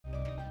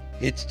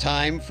It's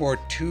time for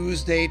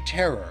Tuesday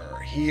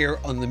Terror here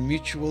on the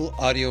Mutual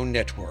Audio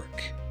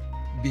Network.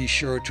 Be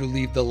sure to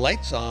leave the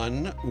lights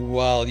on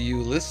while you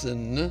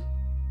listen.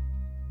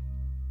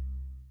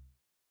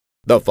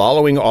 The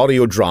following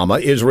audio drama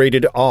is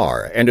rated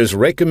R and is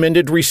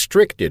recommended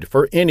restricted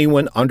for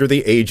anyone under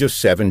the age of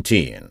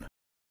 17.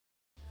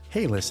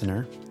 Hey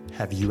listener,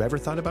 have you ever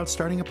thought about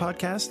starting a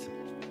podcast?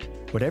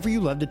 Whatever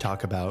you love to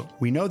talk about,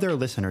 we know there are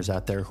listeners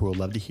out there who will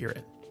love to hear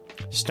it.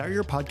 Start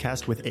your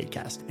podcast with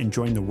Acast and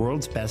join the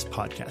world's best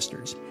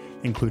podcasters,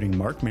 including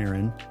Mark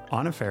Maron,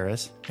 Anna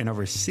Faris, and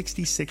over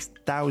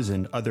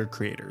 66,000 other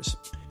creators.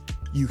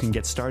 You can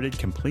get started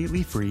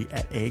completely free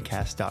at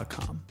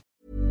acast.com.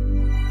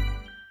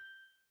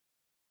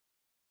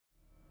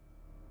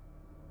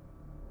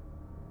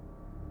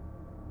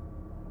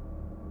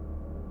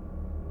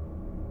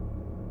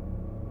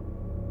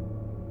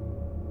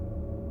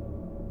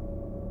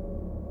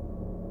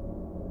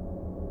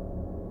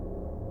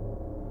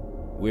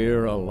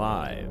 We're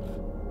Alive,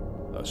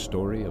 a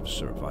story of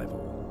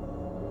survival.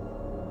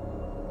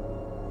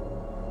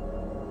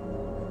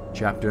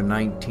 Chapter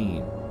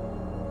 19.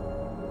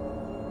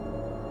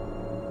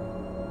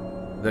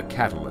 The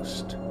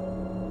Catalyst.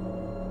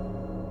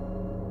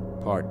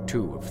 Part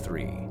 2 of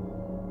 3.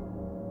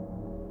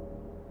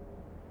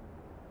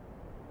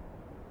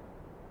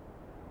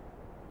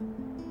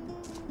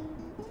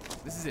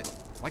 This is it.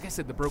 Like I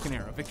said, the broken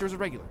arrow. Victor's a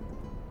regular.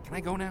 Can I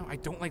go now? I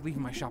don't like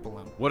leaving my shop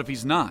alone. What if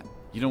he's not?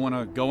 You don't want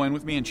to go in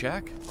with me and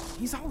check?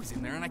 He's always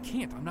in there and I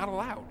can't. I'm not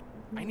allowed.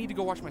 I need to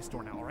go watch my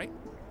store now, alright?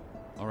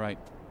 Alright.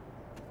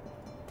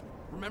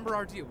 Remember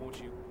our deal,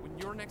 won't you? When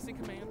you're next in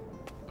command?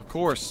 Of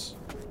course.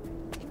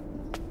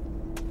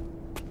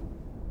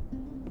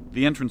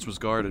 The entrance was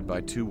guarded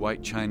by 2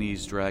 white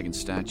Chinese dragon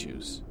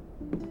statues.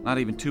 Not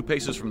even 2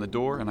 paces from the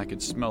door, and I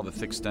could smell the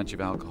thick stench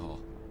of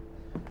alcohol.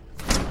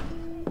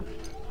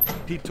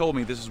 Pete told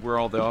me this is where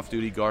all the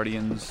off-duty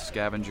guardians,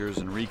 scavengers,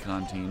 and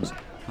recon teams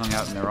hung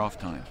out in their off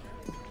time.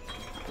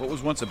 What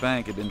was once a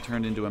bank had been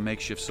turned into a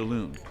makeshift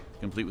saloon,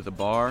 complete with a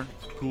bar,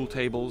 pool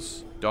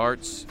tables,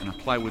 darts, and a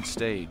plywood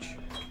stage.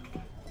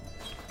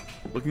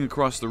 Looking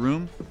across the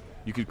room,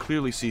 you could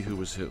clearly see who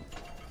was who.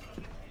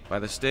 By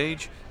the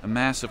stage, a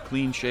mass of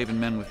clean-shaven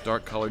men with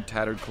dark-colored,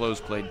 tattered clothes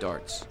played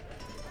darts.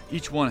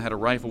 Each one had a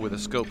rifle with a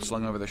scope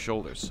slung over their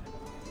shoulders.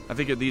 I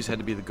figured these had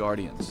to be the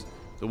guardians,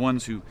 the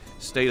ones who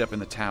stayed up in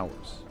the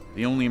towers,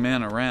 the only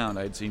men around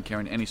I had seen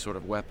carrying any sort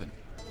of weapon.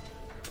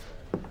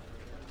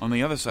 On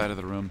the other side of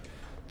the room,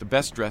 the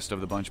best-dressed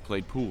of the bunch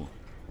played pool.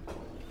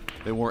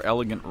 They wore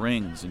elegant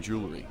rings and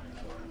jewelry.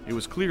 It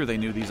was clear they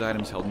knew these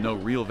items held no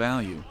real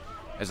value,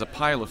 as a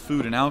pile of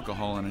food and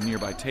alcohol on a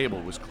nearby table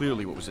was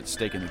clearly what was at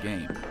stake in the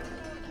game.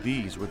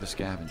 These were the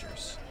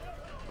scavengers.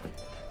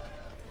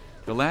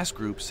 The last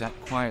group sat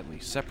quietly,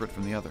 separate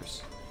from the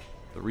others,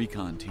 the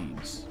recon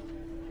teams.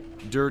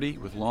 Dirty,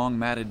 with long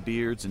matted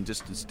beards and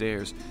distant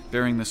stares,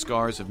 bearing the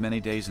scars of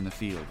many days in the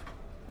field.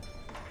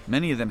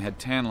 Many of them had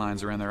tan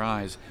lines around their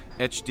eyes,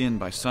 etched in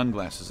by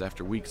sunglasses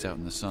after weeks out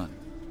in the sun.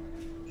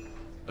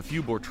 A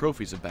few bore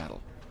trophies of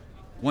battle.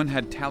 One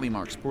had tally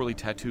marks poorly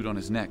tattooed on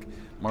his neck,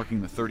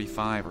 marking the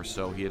 35 or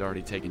so he had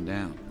already taken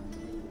down.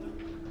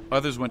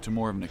 Others went to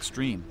more of an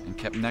extreme and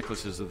kept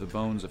necklaces of the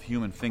bones of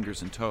human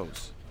fingers and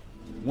toes.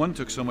 One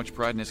took so much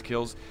pride in his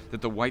kills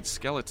that the white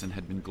skeleton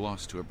had been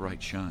glossed to a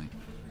bright shine.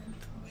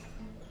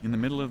 In the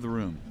middle of the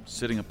room,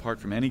 sitting apart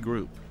from any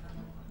group,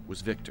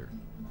 was Victor,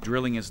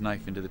 drilling his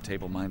knife into the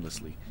table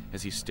mindlessly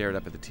as he stared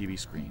up at the TV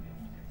screen.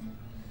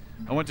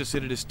 I went to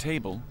sit at his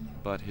table,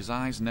 but his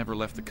eyes never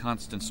left the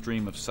constant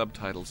stream of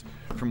subtitles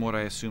from what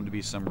I assumed to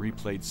be some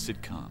replayed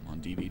sitcom on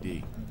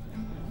DVD.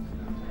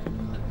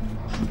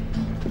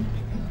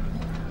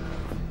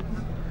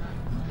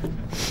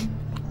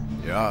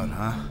 You're out,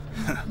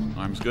 huh?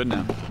 Arm's good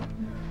now.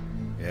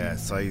 Yeah, I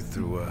saw you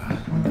through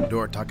the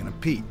door talking to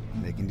Pete,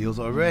 making deals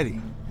already.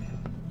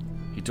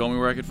 He told me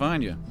where I could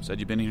find you. Said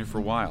you've been here for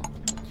a while.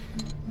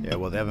 Yeah,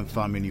 well, they haven't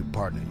found me a new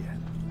partner yet,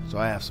 so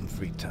I have some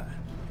free time.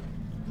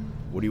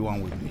 What do you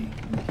want with me?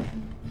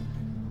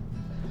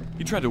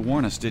 You tried to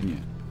warn us, didn't you?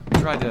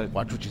 You tried to...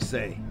 Watch what you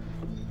say.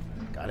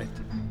 Got it?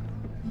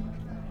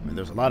 I mean,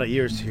 there's a lot of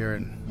ears here,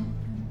 and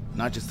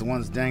not just the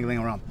ones dangling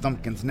around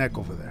Thumpkin's neck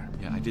over there.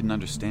 Yeah, I didn't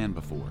understand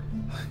before.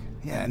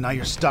 Yeah, and now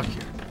you're stuck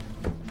here.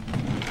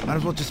 Might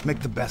as well just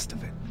make the best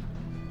of it.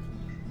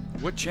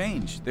 What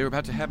changed? They were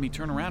about to have me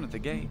turn around at the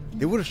gate.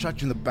 They would have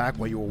shot you in the back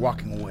while you were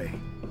walking away,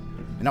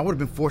 and I would have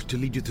been forced to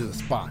lead you to the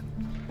spot.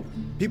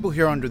 People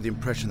here are under the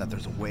impression that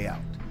there's a way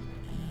out,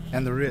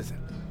 and there isn't.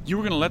 You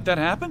were going to let that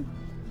happen?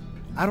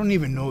 I don't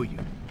even know you.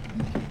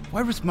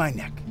 Why risk my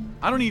neck?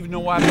 I don't even know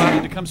why I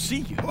bothered to come see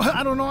you. Well,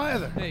 I don't know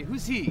either. Hey,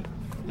 who's he?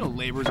 You know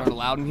laborers aren't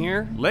allowed in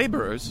here.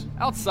 Laborers?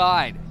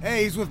 Outside.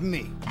 Hey, he's with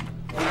me.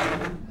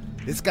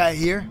 This guy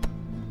here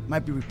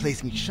might be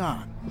replacing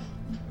Sean.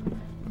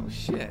 Oh,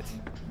 shit.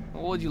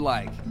 What would you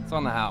like? It's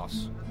on the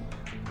house.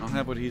 I'll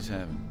have what he's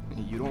having.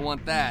 You don't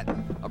want that.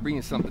 I'll bring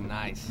you something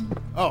nice.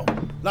 Oh,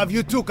 love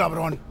you too,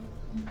 cabron.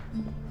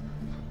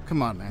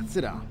 Come on, man,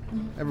 sit down.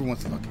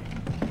 Everyone's looking.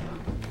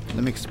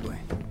 Let me explain.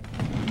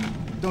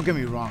 Don't get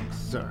me wrong,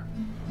 sir.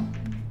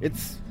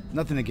 It's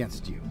nothing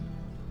against you.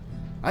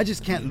 I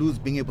just can't lose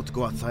being able to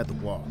go outside the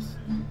walls.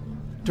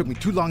 It took me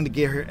too long to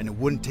get here, and it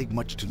wouldn't take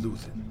much to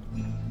lose it.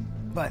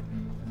 But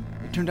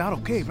it turned out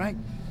okay, right?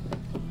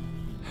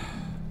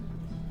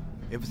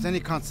 If it's any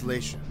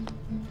consolation,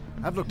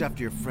 I've looked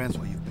after your friends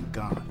while you've been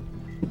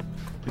gone.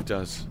 It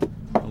does.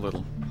 A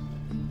little.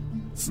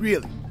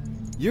 Really?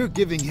 You're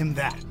giving him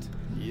that?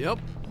 Yep.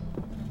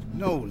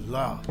 No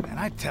love, man,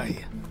 I tell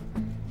you.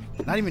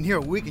 Not even here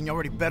a week and you're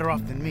already better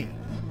off than me.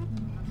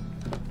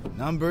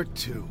 Number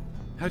 2.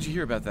 How'd you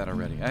hear about that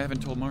already? I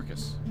haven't told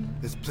Marcus.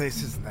 This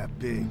place isn't that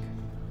big.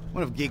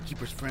 One of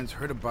Gatekeeper's friends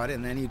heard about it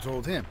and then he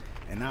told him.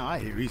 And now I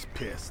hear he's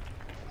pissed.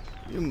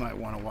 You might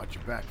want to watch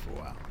your back for a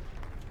while.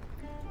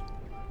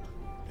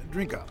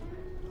 Drink up.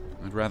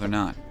 I'd rather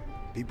not.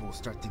 People will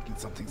start thinking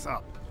something's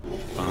up.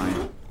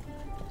 Fine.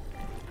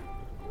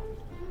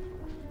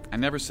 I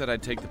never said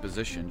I'd take the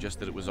position, just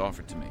that it was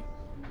offered to me.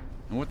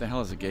 And what the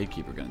hell is a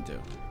gatekeeper gonna do?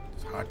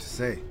 It's hard to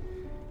say.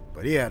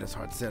 But he had his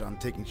heart set on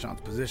taking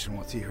Sean's position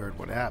once he heard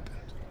what happened.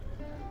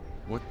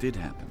 What did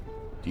happen?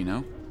 Do you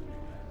know?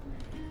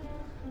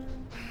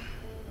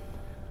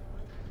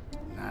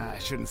 Nah, I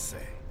shouldn't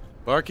say.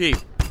 Barkeep,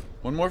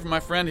 one more from my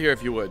friend here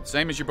if you would.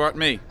 Same as you brought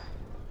me.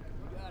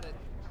 Got it.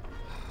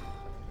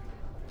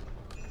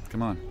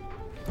 Come on.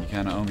 You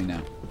kinda owe me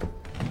now.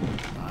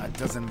 It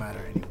doesn't matter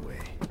anyway.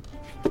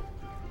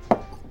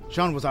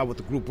 Sean was out with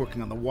the group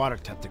working on the water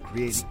tap they're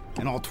creating,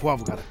 and all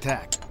 12 got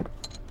attacked.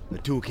 The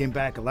 2 who came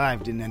back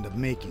alive didn't end up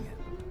making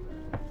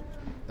it.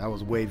 That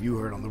was a wave you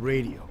heard on the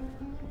radio.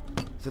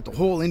 Set the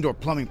whole indoor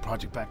plumbing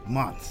project back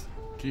months.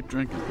 Keep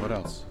drinking. What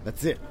else?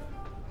 That's it.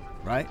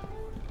 Right?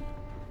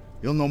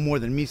 You'll know more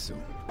than me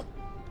soon.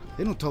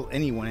 They don't tell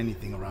anyone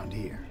anything around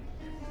here.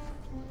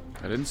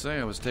 I didn't say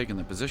I was taking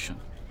the position.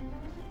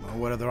 Well,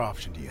 what other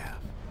option do you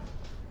have?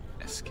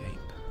 Escape.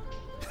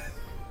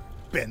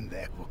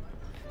 Pendejo.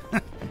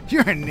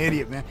 You're an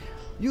idiot, man.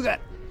 You got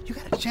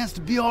a chance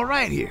to be all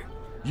right here.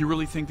 You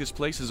really think this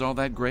place is all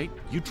that great?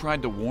 You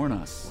tried to warn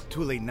us.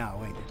 Too late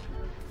now, ain't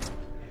it?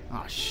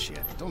 Oh, shit.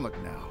 Don't look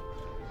now.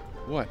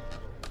 What?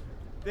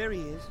 There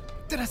he is.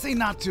 Did I say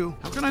not to?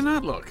 How can I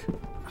not look?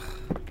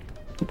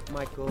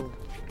 Michael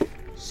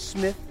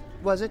Smith,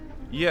 was it?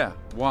 Yeah,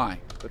 why?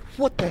 But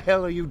what the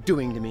hell are you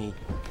doing to me?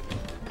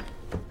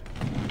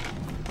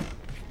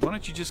 Why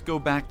don't you just go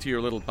back to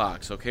your little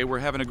box, okay? We're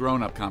having a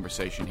grown-up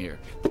conversation here.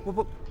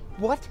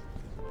 What?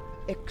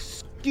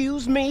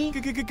 Excuse me?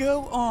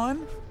 Go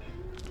on.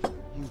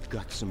 You've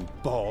got some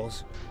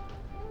balls.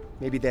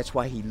 Maybe that's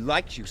why he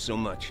likes you so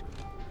much.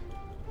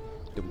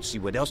 Don't see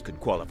what else could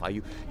qualify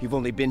you. You've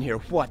only been here,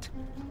 what?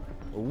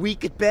 A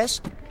week at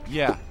best?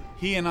 Yeah,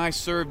 he and I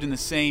served in the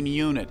same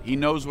unit. He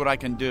knows what I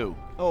can do.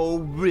 Oh,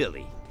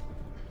 really?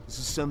 This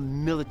is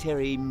some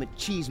military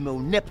machismo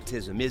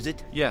nepotism, is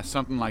it? Yeah,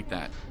 something like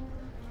that.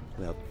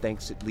 Well,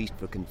 thanks at least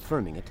for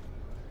confirming it.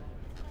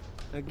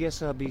 I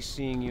guess I'll be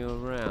seeing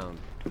you around.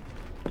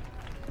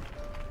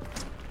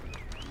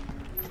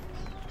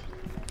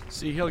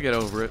 See, he'll get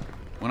over it.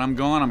 When I'm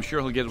gone, I'm sure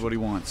he'll get what he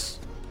wants.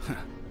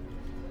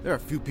 There are a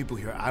few people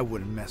here I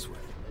wouldn't mess with.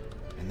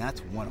 And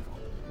that's one of them.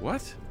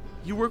 What?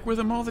 You work with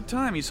him all the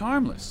time. He's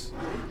harmless.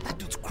 That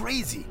dude's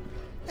crazy.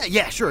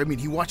 Yeah, sure. I mean,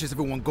 he watches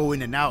everyone go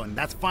in and out, and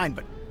that's fine,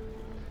 but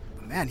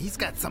man, he's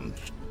got some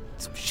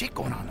shit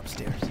going on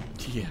upstairs.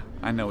 Yeah,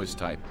 I know his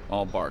type.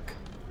 All bark.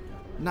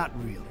 Not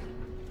really.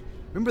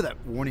 Remember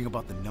that warning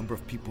about the number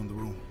of people in the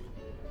room?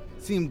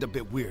 Seemed a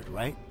bit weird,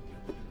 right?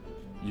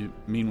 You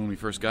mean when we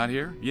first got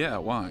here? Yeah,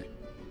 why?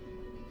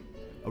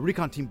 A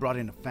recon team brought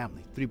in a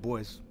family, 3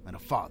 boys and a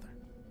father.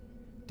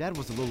 Dad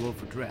was a little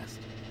overdressed.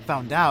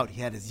 Found out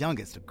he had his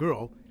youngest, a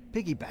girl,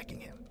 piggybacking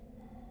him.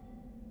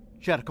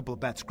 She had a couple of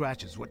bad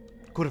scratches, what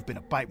could have been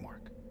a bite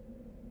mark.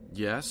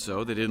 Yeah,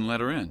 so they didn't let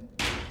her in.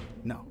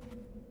 No.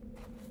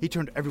 He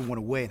turned everyone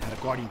away and had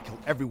a guardian kill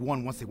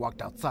everyone once they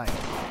walked outside,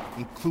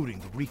 including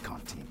the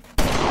recon team.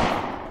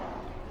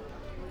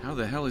 How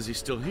the hell is he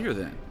still here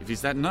then, if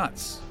he's that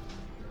nuts?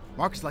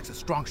 Marcus likes a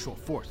strong show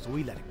of force, so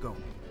he let it go.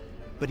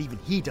 But even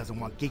he doesn't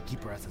want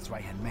Gatekeeper as his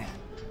right-hand man.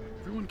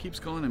 Everyone keeps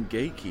calling him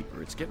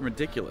Gatekeeper. It's getting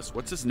ridiculous.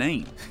 What's his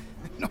name?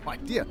 No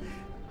idea.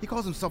 He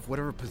calls himself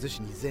whatever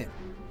position he's in.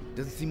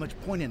 Doesn't see much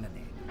point in the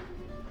name.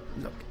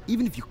 Look,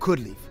 even if you could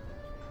leave,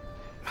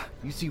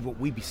 you see what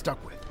we'd be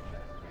stuck with.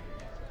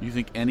 You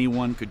think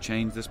anyone could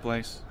change this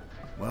place?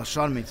 Well,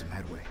 Sean made some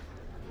headway.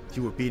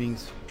 Fewer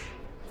beatings.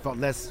 Felt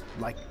less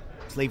like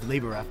slave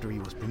labor after he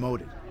was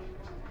promoted.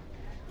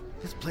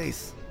 This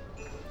place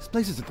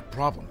isn't the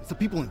problem. It's the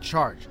people in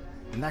charge.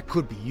 And that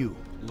could be you.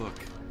 Look,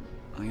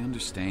 I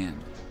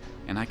understand.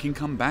 And I can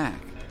come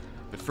back.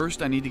 But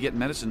first I need to get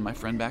Medicine and my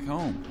friend back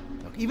home.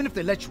 Look, even if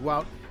they let you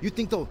out, you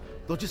think they'll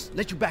just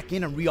let you back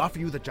in and re-offer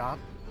you the job?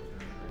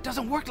 It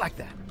doesn't work like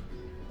that.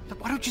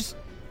 Look, why don't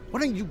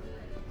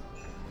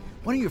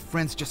your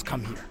friends just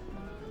come here?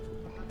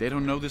 They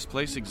don't know this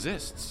place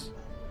exists.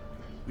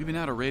 We've been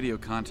out of radio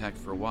contact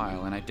for a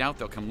while, and I doubt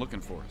they'll come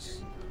looking for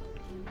us.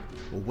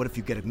 Well, what if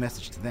you get a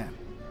message to them?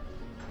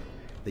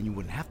 Then you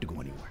wouldn't have to go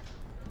anywhere.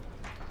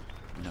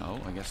 No,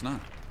 I guess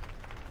not.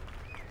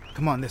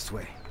 Come on this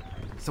way.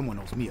 Someone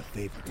owes me a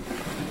favor.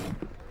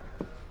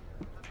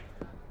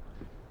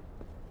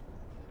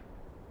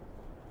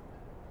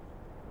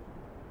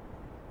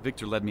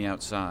 Victor led me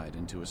outside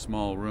into a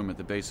small room at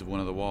the base of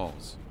one of the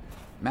walls.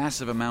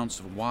 Massive amounts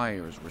of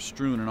wires were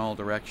strewn in all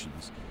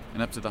directions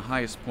and up to the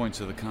highest points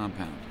of the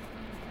compound.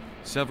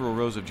 Several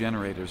rows of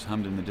generators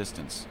hummed in the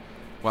distance,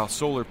 while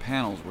solar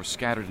panels were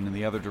scattered in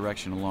the other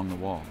direction along the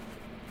wall.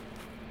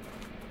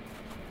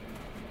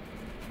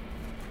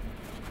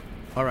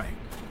 All right.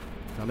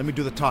 Now let me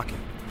do the talking.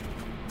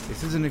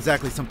 This isn't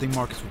exactly something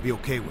Marcus would be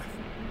okay with.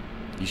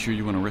 You sure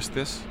you want to risk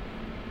this?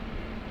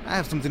 I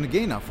have something to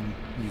gain now from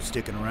you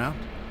sticking around.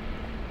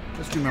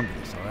 Just remember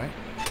this, all right?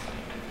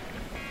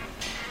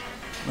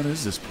 What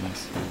is this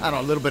place? I don't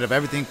know, a little bit of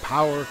everything,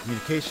 power,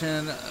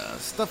 communication,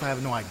 stuff I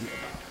have no idea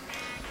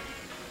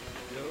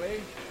about.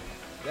 Julie,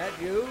 that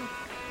you?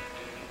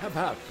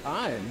 About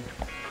time.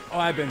 Oh,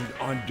 I've been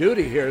on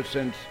duty here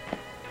since...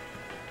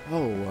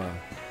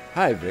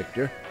 hi,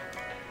 Victor.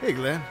 Hey,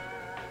 Glenn.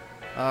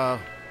 Why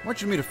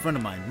don't you meet a friend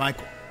of mine,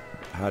 Michael?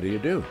 How do you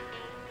do?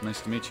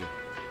 Nice to meet you.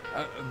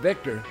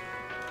 Victor,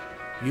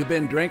 you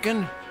been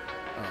drinking?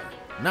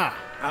 Nah.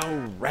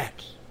 Oh,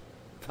 rats.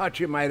 Thought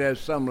you might have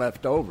some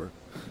left over.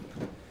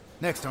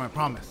 Next time, I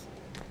promise.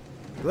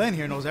 Glenn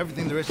here knows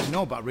everything there is to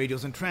know about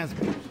radios and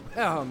transmitters.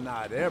 Well,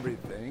 not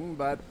everything,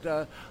 but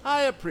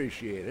I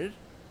appreciate it.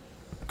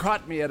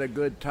 Caught me at a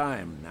good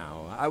time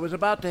now. I was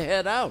about to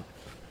head out.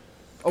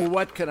 Oh,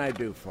 what can I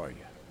do for you?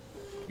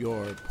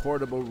 Your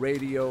portable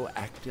radio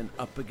acting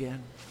up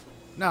again?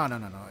 No.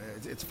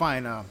 It's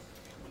fine.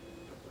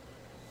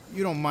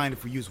 You don't mind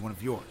if we use one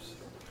of yours?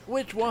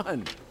 Which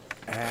one?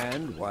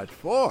 And what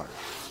for?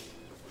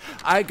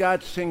 I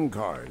got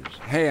SINCARs,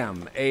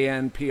 ham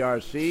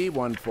ANPRC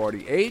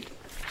 148,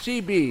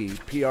 CB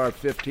PR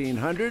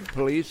 1500,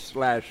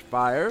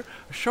 police/fire,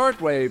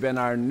 shortwave, and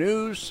our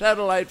new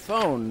satellite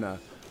phone.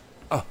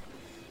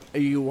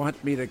 You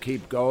want me to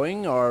keep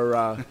going,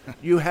 or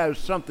you have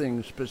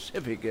something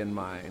specific in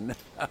mind?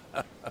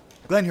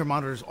 Glenn here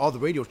monitors all the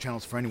radio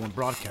channels for anyone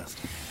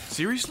broadcasting.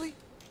 Seriously?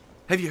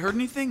 Have you heard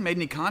anything? Made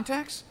any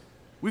contacts?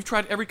 We've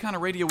tried every kind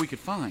of radio we could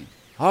find.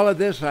 All of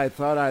this, I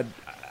thought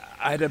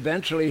I'd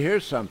eventually hear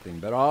something,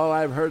 but all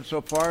I've heard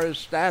so far is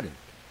static.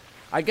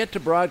 I get to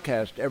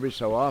broadcast every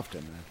so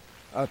often,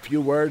 a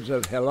few words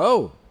of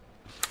hello,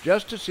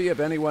 just to see if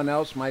anyone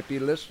else might be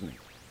listening.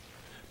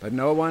 But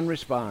no one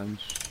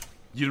responds.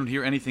 You don't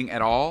hear anything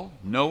at all?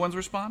 No one's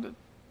responded?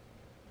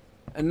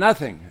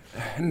 Nothing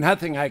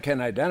I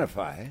can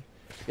identify.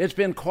 It's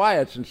been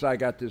quiet since I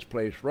got this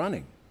place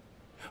running.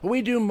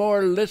 We do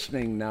more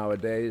listening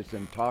nowadays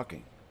than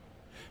talking.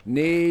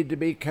 Need to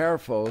be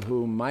careful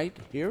who might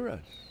hear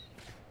us.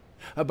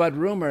 But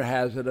rumor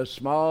has it a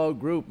small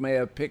group may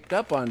have picked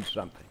up on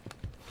something.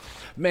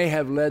 May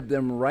have led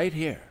them right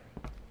here.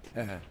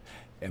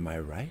 Am I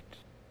right?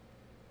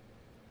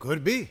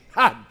 Could be.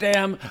 Ha,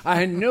 damn,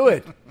 I knew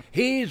it.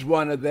 He's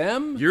one of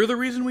them. You're the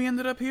reason we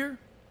ended up here?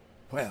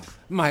 Well,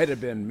 might have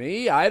been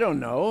me. I don't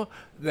know.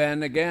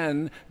 Then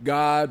again,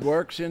 God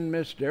works in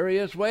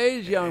mysterious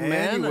ways, young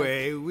man.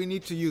 Anyway, we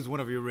need to use one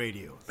of your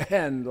radios.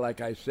 And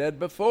like I said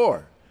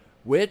before,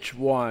 which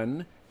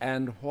one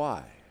and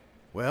why?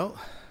 Well,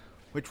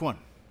 which one,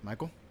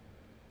 Michael?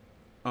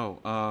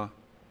 Well,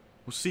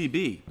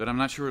 CB, but I'm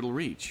not sure it'll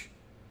reach.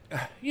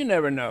 You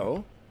never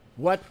know.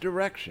 What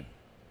direction?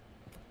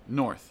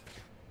 North.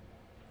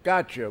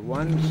 Gotcha.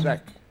 1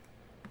 sec.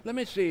 Let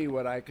me see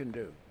what I can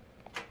do.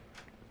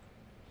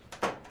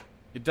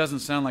 It doesn't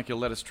sound like he'll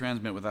let us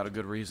transmit without a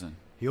good reason.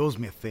 He owes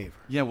me a favor.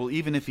 Yeah, well,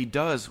 even if he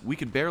does, we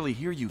could barely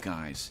hear you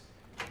guys.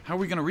 How are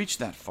we going to reach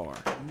that far?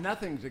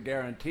 Nothing's a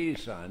guarantee,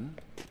 son.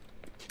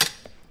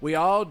 We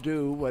all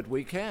do what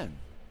we can.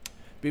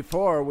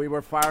 Before, we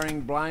were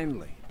firing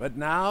blindly, but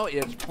now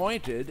it's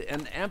pointed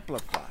and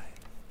amplified.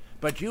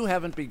 But you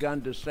haven't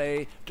begun to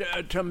say,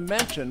 to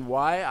mention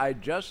why I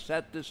just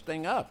set this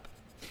thing up.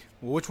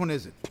 Well, which one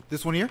is it?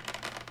 This one here?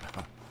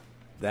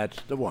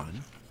 That's the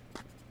one.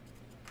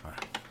 All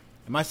right.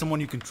 Am I someone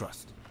you can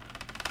trust?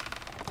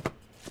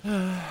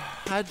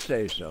 I'd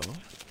say so.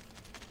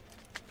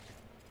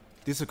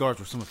 These cigars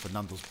were some of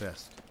Fernando's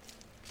best.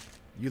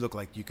 You look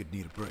like you could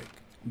need a break.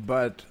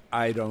 But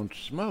I don't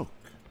smoke.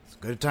 As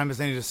good a time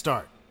as any to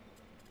start.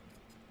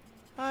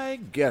 I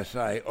guess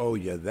I owe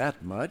you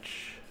that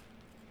much.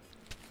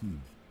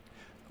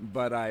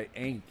 But I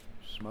ain't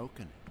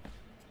smoking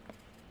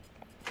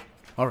it.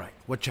 All right,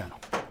 what channel?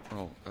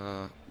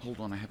 Hold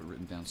on, I have it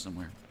written down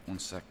somewhere. 1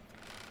 sec.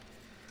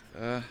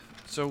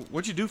 So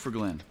what'd you do for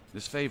Glenn?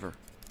 This favor?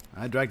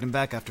 I dragged him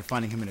back after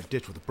finding him in a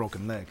ditch with a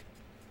broken leg.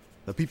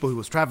 The people he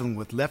was traveling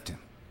with left him.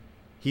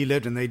 He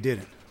lived and they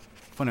didn't.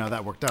 Funny how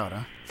that worked out,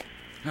 huh?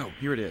 Oh,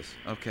 here it is.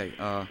 Okay,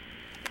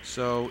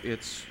 so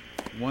it's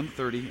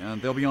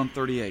 1:30, they'll be on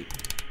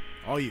 38.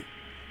 All you.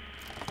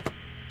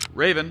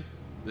 Raven,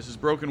 this is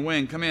Broken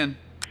Wing. Come in.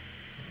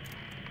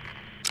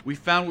 We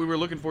found what we were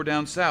looking for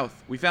down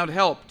south. We found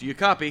help. Do you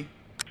copy?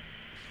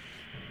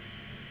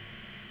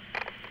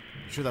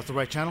 You sure that's the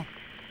right channel?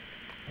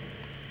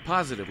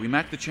 Positive. We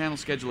matched the channel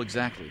schedule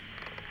exactly.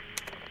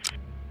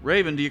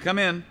 Raven, do you come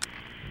in?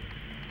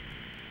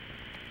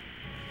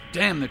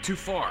 Damn, they're too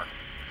far.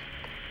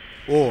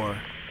 Or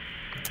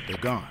they're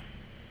gone.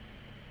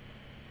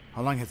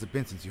 How long has it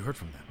been since you heard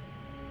from them?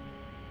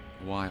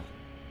 A while.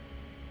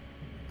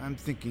 I'm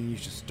thinking you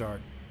should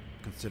start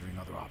considering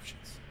other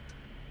options.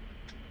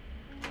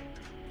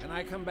 Can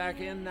I come back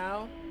in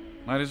now?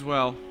 Might as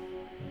well.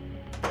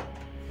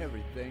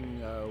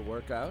 Everything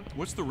work out?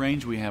 What's the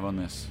range we have on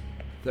this?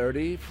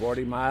 30,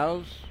 40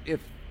 miles, if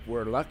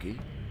we're lucky.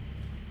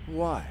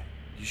 Why?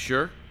 You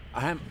sure?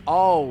 I'm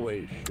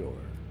always sure.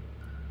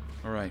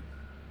 All right.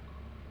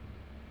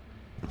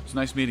 It's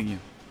nice meeting you.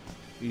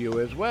 You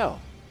as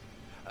well.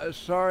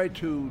 Sorry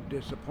to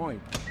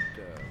disappoint.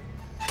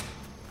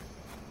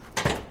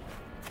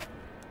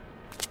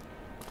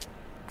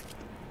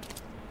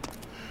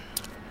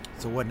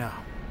 So what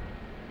now?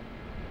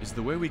 Is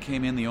the way we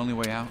came in the only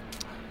way out?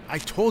 I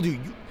told you,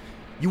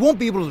 you won't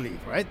be able to leave,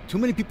 right? Too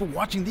many people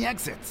watching the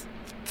exits.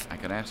 I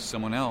could ask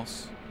someone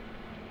else.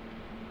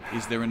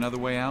 Is there another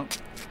way out?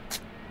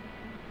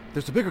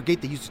 There's a bigger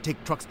gate that used to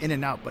take trucks in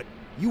and out, but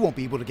you won't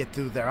be able to get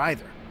through there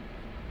either.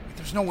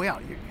 There's no way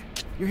out.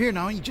 You're here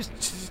now, and you just...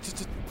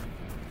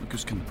 Look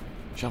who's coming.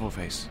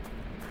 Shovelface.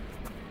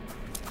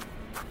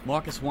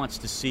 Marcus wants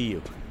to see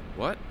you.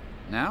 What?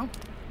 Now?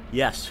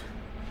 Yes.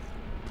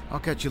 I'll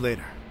catch you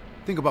later.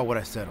 Think about what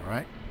I said, all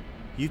right?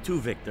 You too,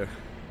 Victor.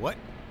 What?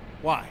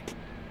 Why?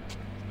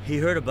 He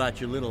heard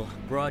about your little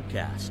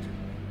broadcast.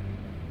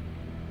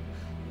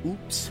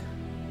 Oops.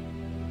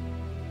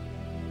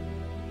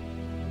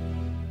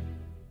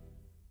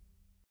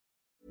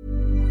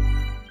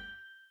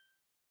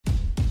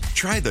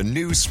 Try the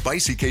new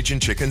Spicy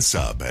Cajun Chicken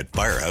Sub at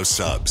Firehouse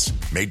Subs.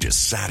 Made to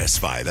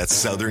satisfy that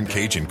Southern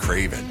Cajun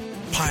craving.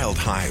 Piled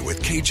high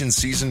with Cajun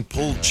seasoned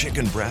pulled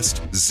chicken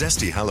breast,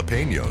 zesty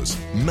jalapenos,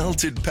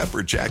 melted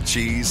pepper jack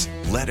cheese,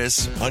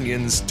 lettuce,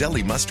 onions,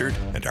 deli mustard,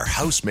 and our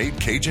house-made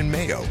Cajun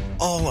mayo,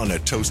 all on a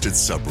toasted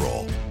sub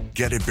roll.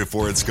 Get it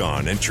before it's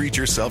gone and treat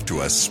yourself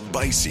to a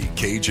spicy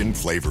Cajun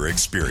flavor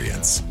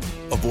experience.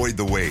 Avoid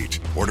the wait.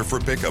 Order for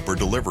pickup or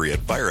delivery at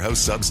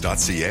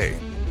firehousesubs.ca.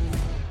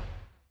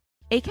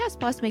 Acast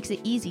Plus makes it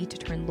easy to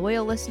turn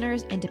loyal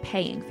listeners into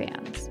paying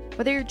fans.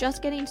 Whether you're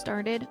just getting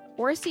started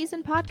or a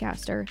seasoned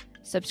podcaster,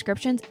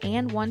 subscriptions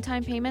and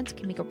one-time payments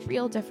can make a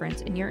real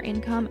difference in your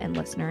income and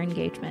listener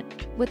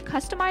engagement. With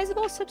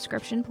customizable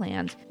subscription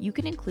plans, you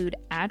can include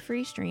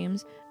ad-free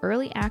streams,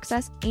 early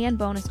access, and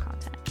bonus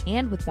content.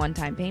 And with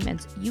one-time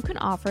payments, you can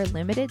offer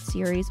limited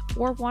series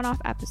or one-off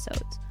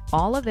episodes,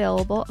 all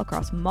available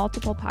across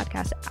multiple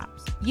podcast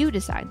apps. You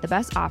decide the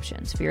best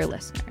options for your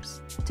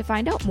listeners. To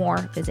find out more,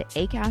 visit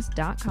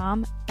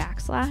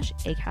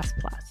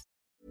acast.com/AcastPlus.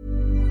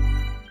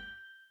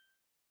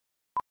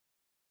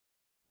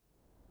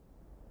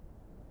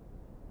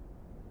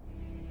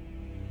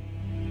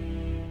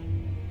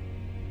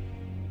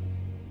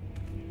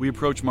 We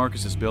approached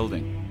Marcus's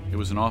building. It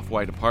was an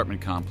off-white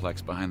apartment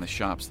complex behind the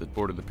shops that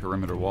bordered the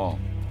perimeter wall.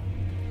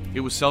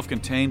 It was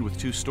self-contained with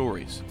 2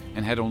 stories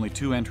and had only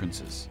 2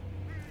 entrances.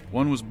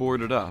 One was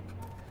boarded up,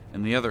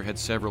 and the other had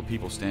several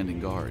people standing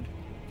guard.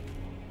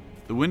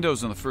 The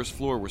windows on the first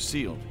floor were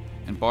sealed,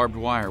 and barbed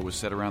wire was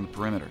set around the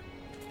perimeter.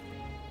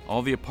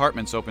 All the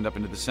apartments opened up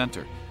into the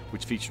center,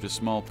 which featured a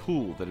small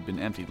pool that had been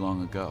emptied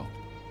long ago.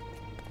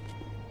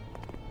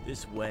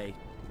 This way.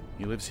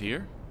 He lives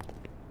here?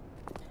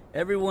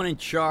 Everyone in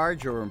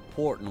charge or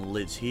important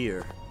lives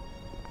here.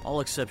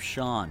 All except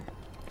Sean.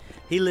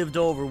 He lived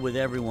over with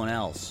everyone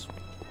else.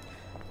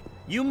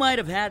 You might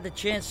have had the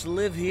chance to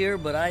live here,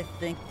 but I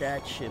think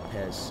that ship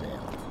has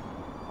sailed.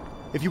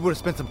 If you would have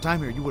spent some time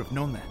here, you would have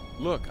known that.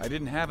 Look, I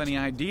didn't have any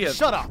idea.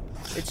 Shut up!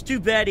 It's too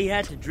bad he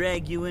had to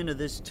drag you into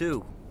this,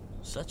 too.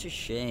 Such a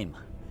shame.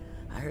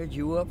 I heard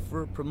you were up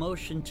for a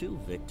promotion, too,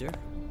 Victor.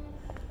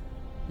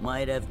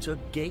 Might have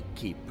took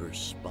gatekeeper's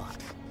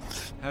spot.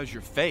 How's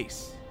your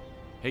face?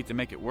 Hate to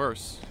make it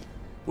worse.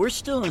 We're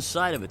still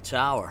inside of a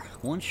tower.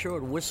 One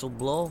short whistle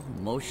blow,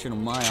 motion of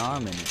my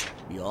arm, and it'd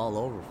be all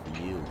over for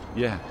you.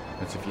 Yeah,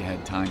 that's if you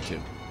had time to.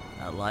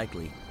 Not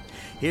likely.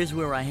 Here's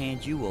where I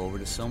hand you over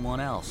to someone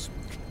else.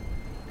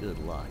 Good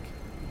luck.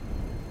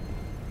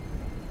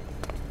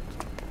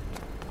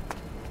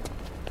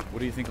 What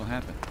do you think will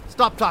happen?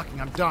 Stop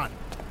talking, I'm done.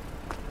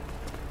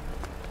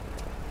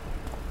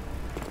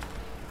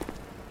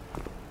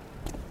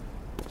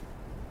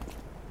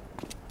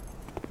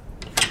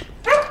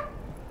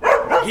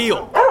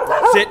 Heel!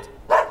 Sit!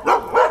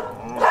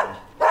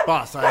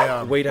 Boss,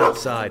 Wait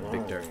outside,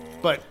 Victor.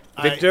 But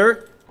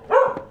Victor?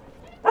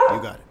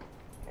 You got it.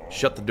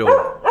 Shut the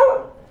door.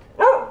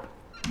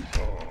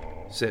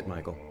 Sit,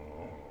 Michael.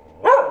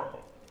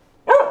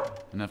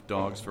 Enough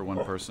dogs for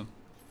one person?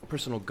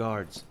 Personal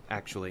guards,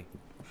 actually.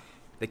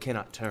 They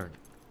cannot turn.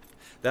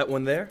 That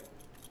one there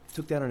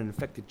took down an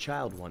infected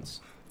child once.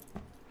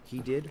 He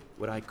did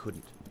what I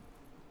couldn't.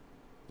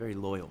 Very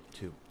loyal,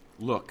 too.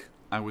 Look,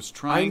 I was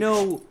trying... I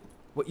know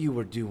what you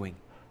were doing.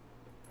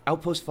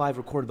 Outpost 5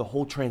 recorded the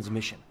whole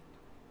transmission.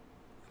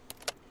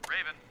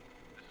 Raven,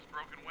 this is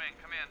Broken Wing.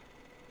 Come in.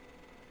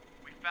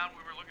 found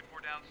what we were looking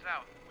for down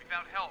south. We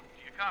found help.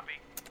 Do you copy?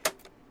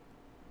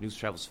 News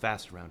travels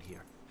fast around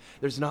here.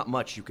 There's not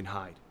much you can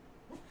hide.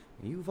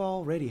 You've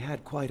already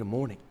had quite a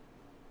morning.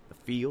 The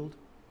field,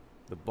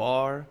 the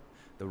bar,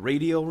 the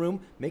radio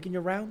room, making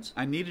your rounds?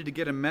 I needed to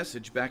get a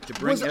message back to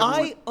bring Was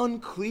I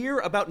unclear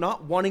about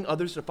not wanting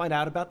others to find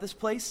out about this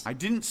place? I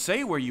didn't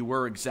say where you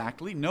were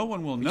exactly. No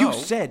one will know. You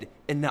said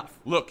enough.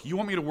 Look, you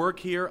want me to work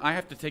here? I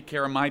have to take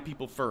care of my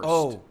people first.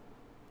 Oh.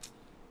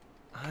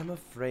 I'm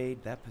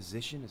afraid that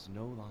position is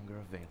no longer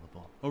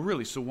available. Oh,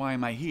 really? So why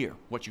am I here?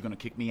 What, you gonna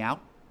kick me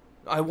out?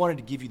 I wanted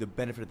to give you the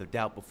benefit of the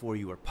doubt before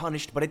you were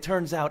punished, but it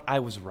turns out I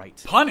was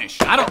right.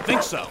 Punished? I don't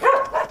think so.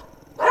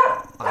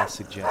 I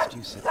suggest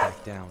you sit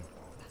back down.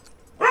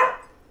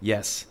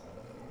 Yes.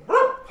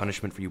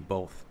 Punishment for you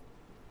both.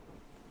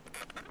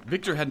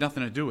 Victor had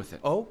nothing to do with it.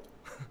 Oh?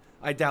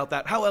 I doubt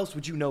that. How else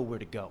would you know where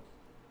to go?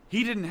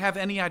 He didn't have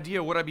any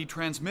idea what I'd be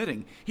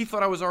transmitting. He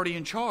thought I was already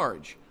in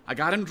charge. I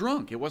got him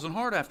drunk. It wasn't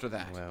hard after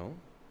that. Well,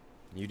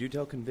 you do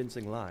tell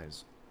convincing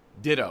lies.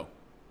 Ditto.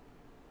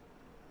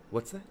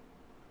 What's that?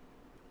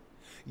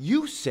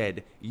 You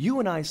said you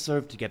and I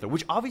served together,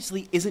 which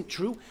obviously isn't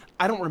true.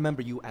 I don't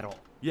remember you at all.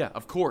 Yeah,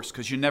 of course,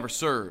 because you never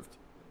served.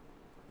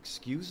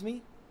 Excuse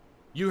me?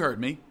 You heard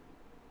me.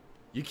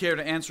 You care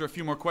to answer a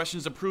few more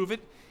questions to prove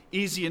it?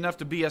 Easy enough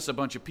to BS a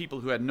bunch of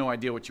people who had no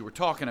idea what you were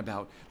talking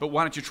about, but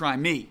why don't you try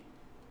me?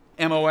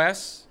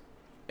 MOS?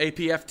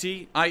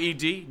 APFT?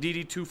 IED?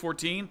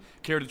 DD-214?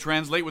 Care to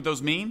translate what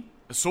those mean?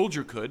 A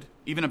soldier could,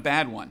 even a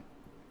bad one.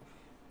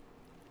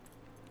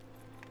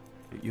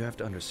 You have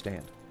to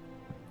understand.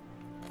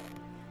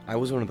 I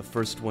was one of the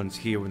first ones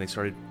here when they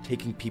started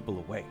taking people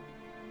away.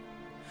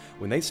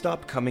 When they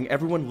stopped coming,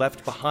 everyone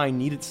left behind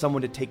needed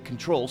someone to take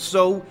control,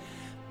 so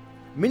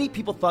many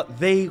people thought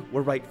they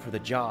were right for the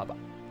job.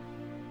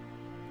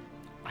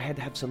 I had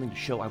to have something to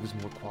show I was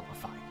more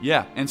qualified.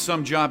 Yeah, and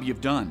some job you've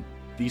done.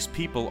 These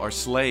people are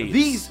slaves.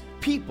 These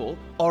people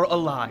are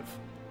alive.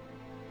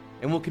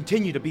 And will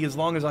continue to be as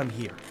long as I'm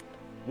here.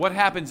 What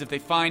happens if they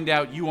find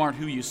out you aren't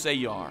who you say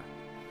you are?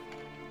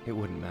 It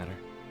wouldn't matter.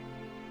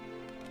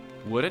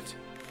 Would it?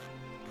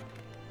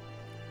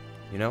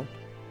 You know,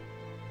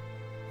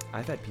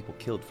 I've had people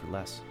killed for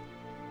less.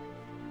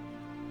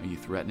 Are you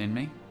threatening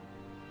me?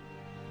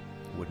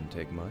 Wouldn't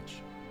take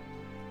much.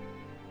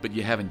 But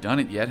you haven't done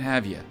it yet,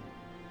 have you?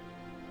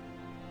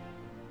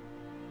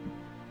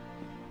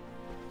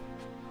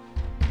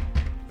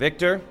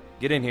 Victor,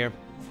 get in here.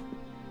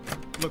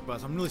 Look,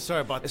 boss, I'm really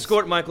sorry about this.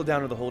 Escort Michael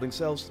down to the holding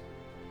cells.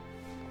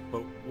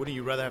 But wouldn't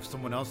you rather have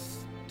someone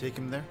else take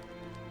him there?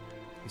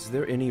 Is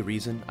there any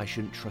reason I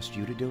shouldn't trust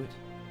you to do it?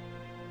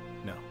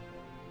 No.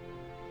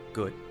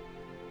 Good.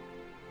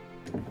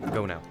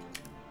 Go now.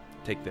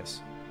 Take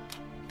this.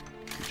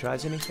 If he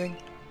tries anything,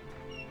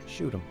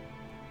 shoot him.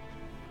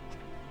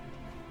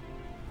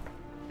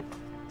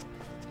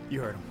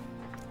 You heard him.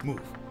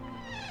 Move.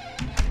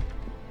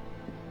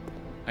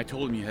 I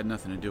told him you had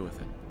nothing to do with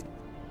it.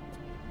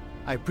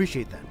 I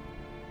appreciate that,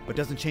 but it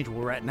doesn't change where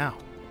we're at now.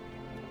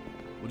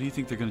 What do you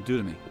think they're going to do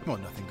to me? Well,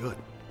 nothing good.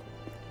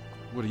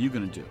 What are you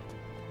going to do?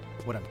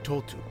 What I'm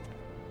told to.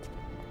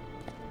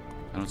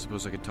 I don't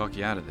suppose I could talk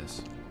you out of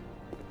this.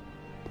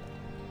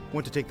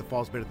 One to take the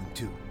fall's better than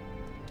two.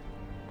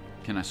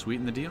 Can I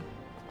sweeten the deal?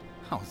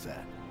 How's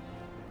that?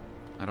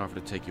 I'd offer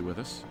to take you with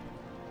us.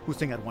 Who's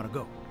saying I'd want to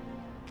go?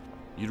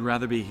 You'd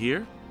rather be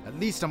here? At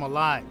least I'm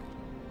alive.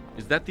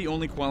 Is that the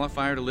only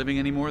qualifier to living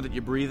anymore, that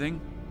you're breathing?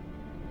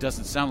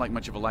 Doesn't sound like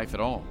much of a life at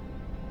all.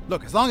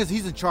 Look, as long as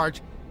he's in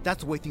charge,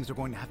 that's the way things are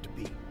going to have to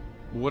be.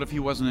 What if he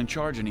wasn't in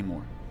charge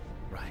anymore?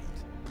 Right.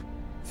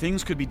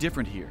 Things could be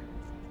different here.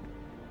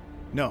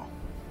 No.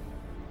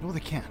 No, they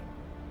can't.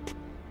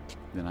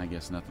 Then I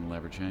guess nothing will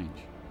ever change.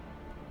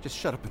 Just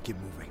shut up and keep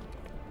moving.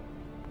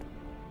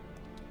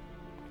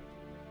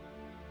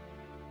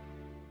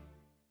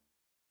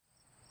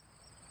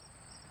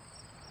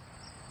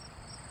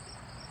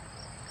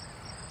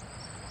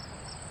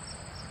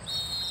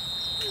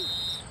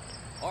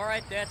 All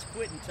right, that's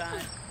quitting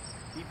time.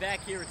 Be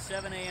back here at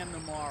 7 a.m.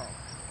 tomorrow.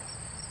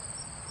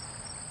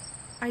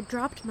 I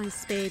dropped my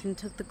spade and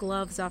took the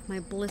gloves off my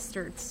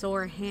blistered,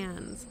 sore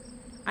hands.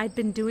 I'd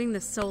been doing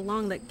this so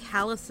long that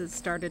calluses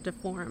started to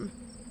form.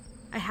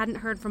 I hadn't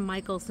heard from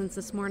Michael since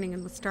this morning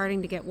and was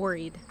starting to get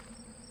worried.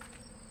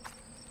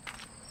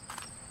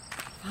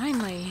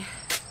 Finally.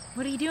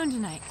 What are you doing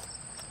tonight?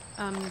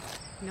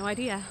 No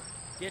idea.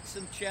 Get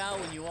some chow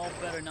and you all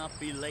better not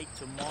be late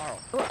tomorrow.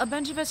 Well, a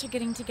bunch of us are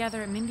getting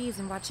together at Mindy's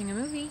and watching a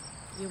movie.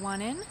 You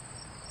want in?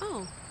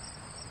 Oh.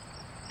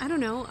 I don't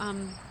know,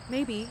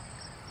 maybe.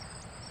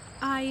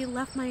 I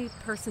left my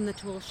purse in the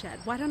tool shed.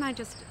 Why don't I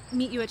just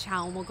meet you at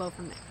chow and we'll go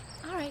from there?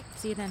 All right,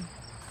 see you then.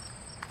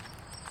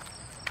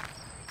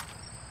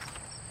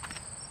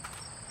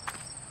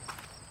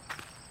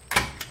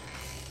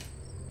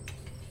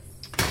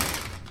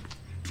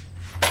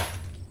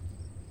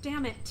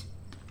 Damn it.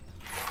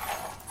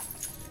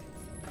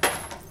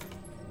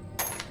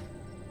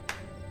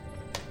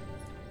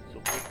 So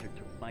Victor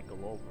took Michael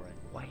over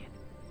and quiet.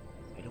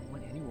 I don't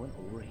want anyone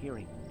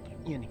overhearing.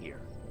 Get in here.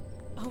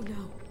 Oh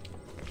no.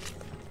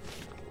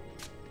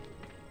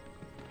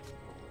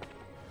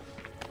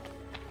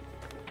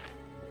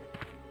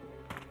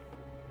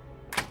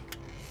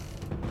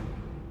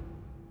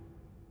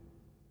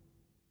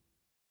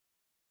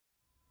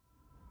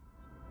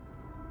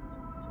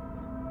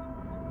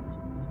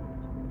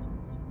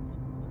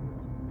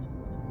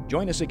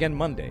 Join us again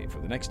Monday for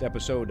the next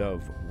episode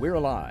of We're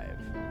Alive.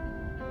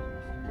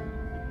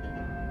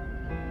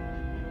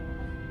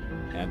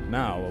 And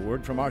now, a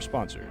word from our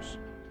sponsors.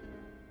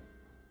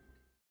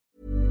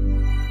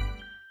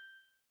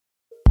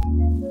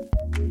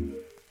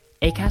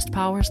 Acast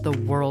powers the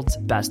world's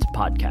best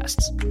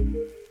podcasts.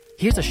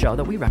 Here's a show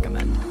that we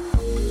recommend.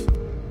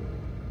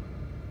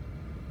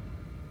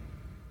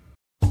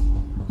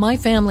 My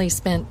family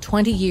spent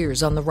 20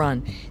 years on the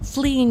run,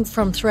 fleeing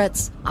from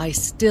threats I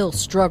still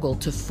struggle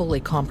to fully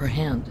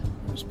comprehend.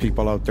 There's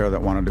people out there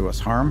that want to do us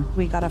harm.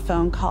 We got a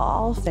phone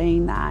call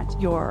saying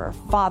that your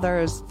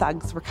father's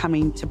thugs were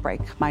coming to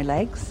break my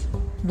legs.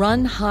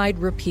 Run, Hide,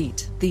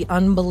 Repeat, the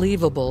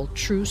unbelievable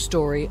true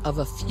story of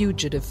a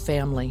fugitive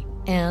family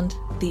and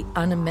the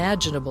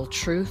unimaginable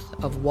truth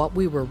of what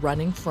we were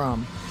running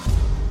from.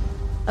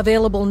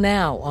 Available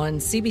now on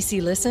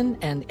CBC Listen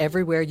and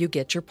everywhere you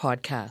get your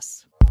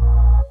podcasts.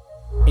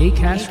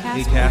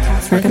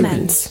 Acast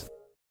recommends.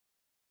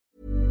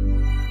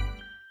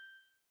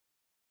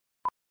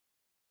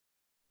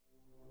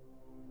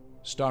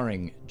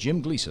 Starring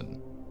Jim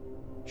Gleason,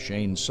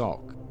 Shane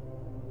Salk,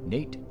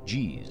 Nate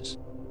Gies,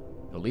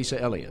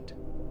 Elisa Elliott,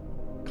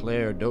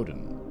 Claire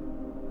Doden,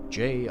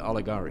 Jay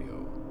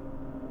Oligario,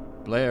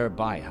 Blair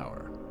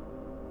Byhauer,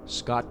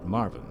 Scott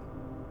Marvin,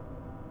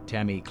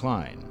 Tammy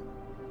Klein,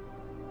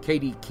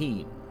 Katie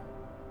Keene,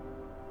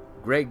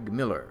 Greg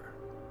Miller,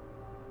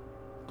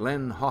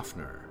 Glenn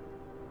Hoffner,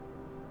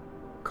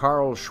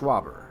 Carl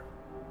Schwaber,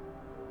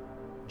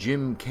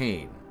 Jim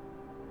Kane,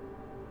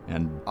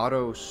 and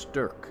Otto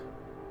Stirk.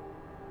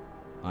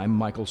 I'm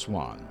Michael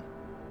Swan.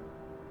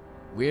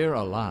 We're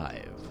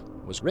Alive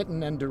was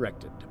written and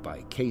directed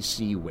by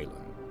K.C.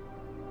 Wayland.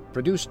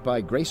 Produced by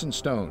Grayson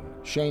Stone,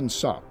 Shane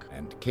Salk,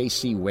 and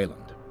K.C.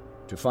 Wayland.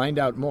 To find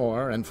out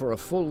more and for a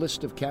full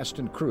list of cast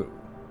and crew,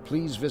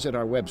 please visit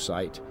our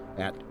website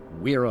at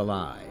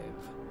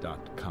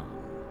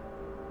we'realive.com.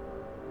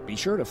 Be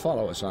sure to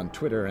follow us on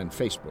Twitter and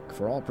Facebook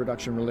for all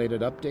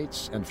production-related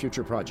updates and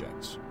future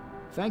projects.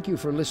 Thank you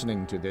for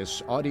listening to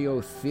this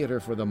audio theater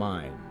for the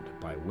mind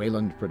by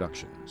Wayland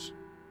Productions.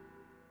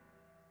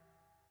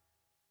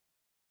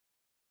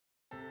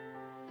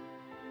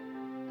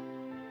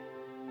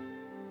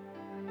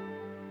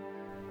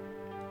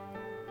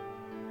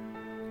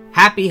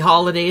 Happy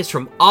holidays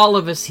from all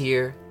of us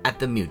here at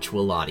the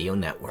Mutual Audio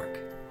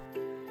Network.